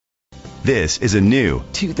This is a new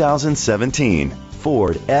 2017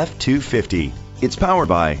 Ford F-250. It's powered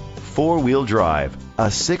by four-wheel drive, a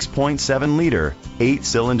 6.7-liter,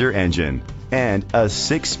 8-cylinder engine, and a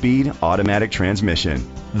 6-speed automatic transmission.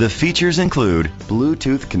 The features include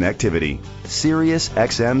Bluetooth connectivity, Sirius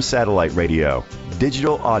XM satellite radio,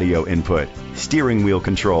 digital audio input, steering wheel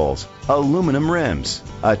controls, aluminum rims,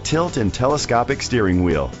 a tilt and telescopic steering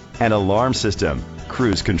wheel, an alarm system,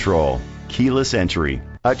 cruise control, keyless entry,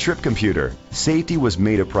 a trip computer. Safety was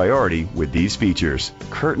made a priority with these features: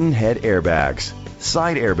 curtain head airbags,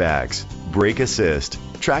 side airbags, brake assist,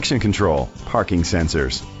 traction control, parking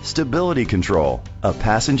sensors, stability control, a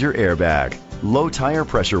passenger airbag, low tire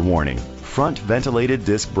pressure warning, front ventilated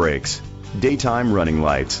disc brakes, daytime running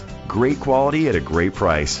lights. Great quality at a great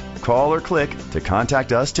price. Call or click to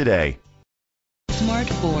contact us today. Smart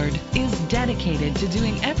Ford is dedicated to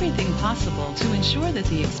doing everything possible to ensure that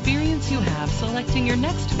the experience you have selecting your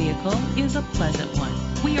next vehicle is a pleasant one.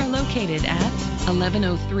 We are located at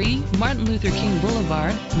 1103 Martin Luther King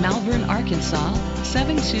Boulevard, Malvern, Arkansas,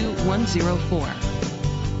 72104.